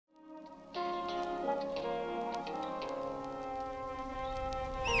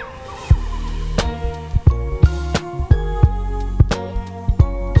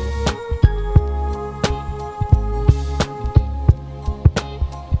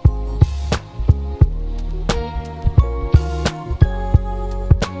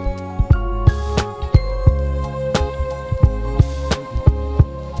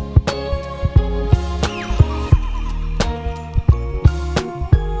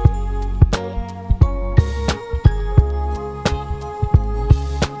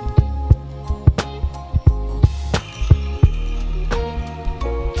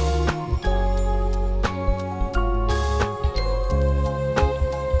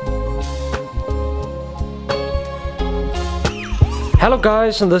Hello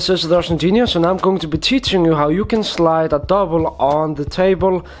guys, and this is TheRussianGenius, and I'm going to be teaching you how you can slide a double on the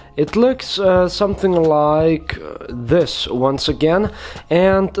table. It looks something like this once again,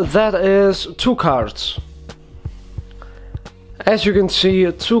 and that is 2 cards. As you can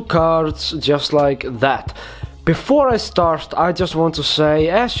see, 2 cards just like that. Before I start, I just want to say,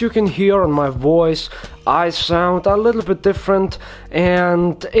 as you can hear on my voice, I sound a little bit different,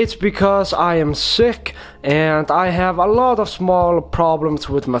 and it's because I am sick and I have a lot of small problems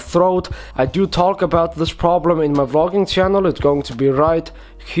with my throat. I do talk about this problem in my vlogging channel. It's going to be right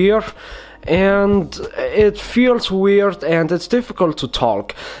here. And it feels weird and it's difficult to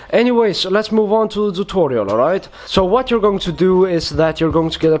talk. Anyways, let's move on to the tutorial, alright? So what you're going to do is that you're going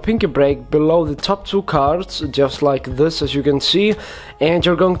to get a pinky break below the top 2 cards, just like this, as you can see, and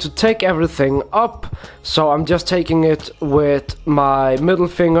you're going to take everything up. So I'm just taking it with my middle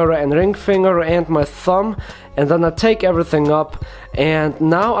finger and ring finger and my thumb, and then I take everything up, and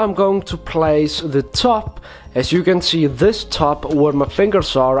now I'm going to place the top. As you can see, this top where my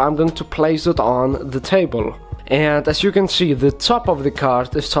fingers are, I'm going to place it on the table. And as you can see, the top of the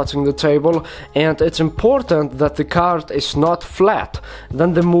card is touching the table, and it's important that the card is not flat,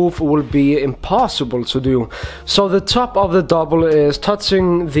 then the move will be impossible to do. So the top of the double is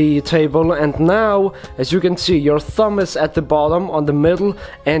touching the table, and now, as you can see, your thumb is at the bottom on the middle,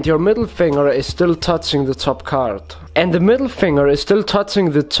 and your middle finger is still touching the top card. And the middle finger is still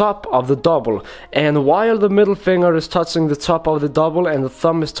touching the top of the double, and while the middle finger is touching the top of the double and the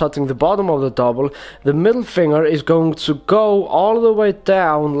thumb is touching the bottom of the double, the middle finger is going to go all the way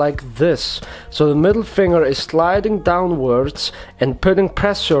down like this. So the middle finger is sliding downwards and putting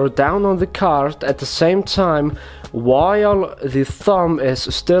pressure down on the card at the same time, while the thumb is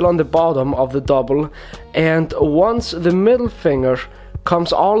still on the bottom of the double. And once the middle finger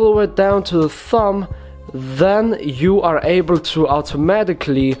comes all the way down to the thumb, then you are able to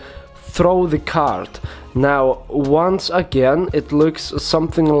automatically throw the card. Now, once again, it looks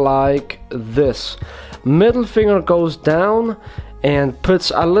something like this. Middle finger goes down and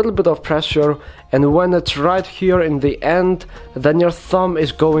puts a little bit of pressure, and when it's right here in the end, then your thumb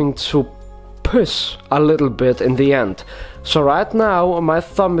is going to push a little bit in the end. So right now, my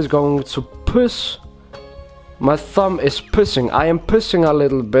thumb is going to push. My thumb is pushing. I am pushing a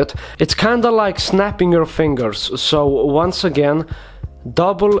little bit. It's kinda like snapping your fingers. So once again,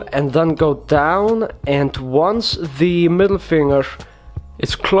 double and then go down, and once the middle finger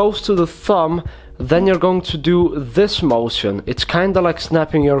is close to the thumb, then you're going to do this motion. It's kinda like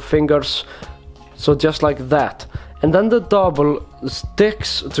snapping your fingers, so just like that. And then the double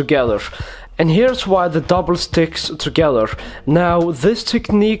sticks together. And here's why the double sticks together. Now, this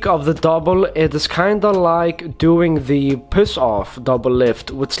technique of the double, it is kinda like doing the push-off double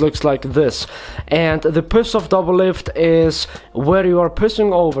lift, which looks like this. And the push-off double lift is where you are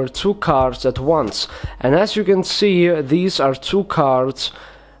pushing over 2 cards at once. And as you can see, these are 2 cards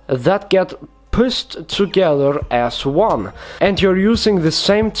that get pushed together as one, and you're using the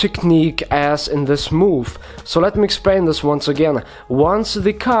same technique as in this move. So let me explain this once again. Once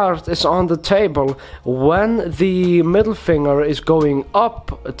the card is on the table, when the middle finger is going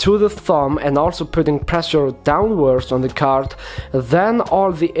up to the thumb and also putting pressure downwards on the card, then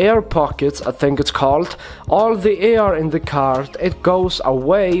all the air pockets, I think it's called, all the air in the card, it goes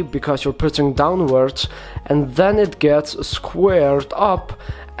away because you're pushing downwards, and then it gets squared up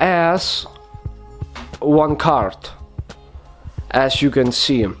as one card, as you can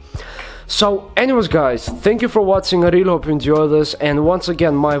see. So anyways guys, thank you for watching. I really hope you enjoy this, and once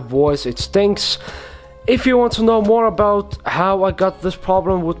again, my voice, it stinks. If you want to know more about how I got this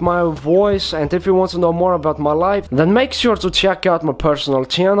problem with my voice, and if you want to know more about my life, then make sure to check out my personal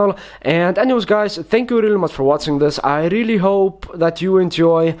channel. And anyways guys, thank you really much for watching this. I really hope that you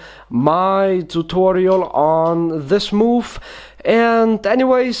enjoy my tutorial on this move. And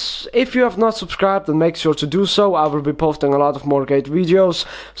anyways, if you have not subscribed, then make sure to do so. I will be posting a lot of more great videos.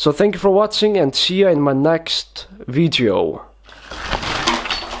 So thank you for watching, and see you in my next video.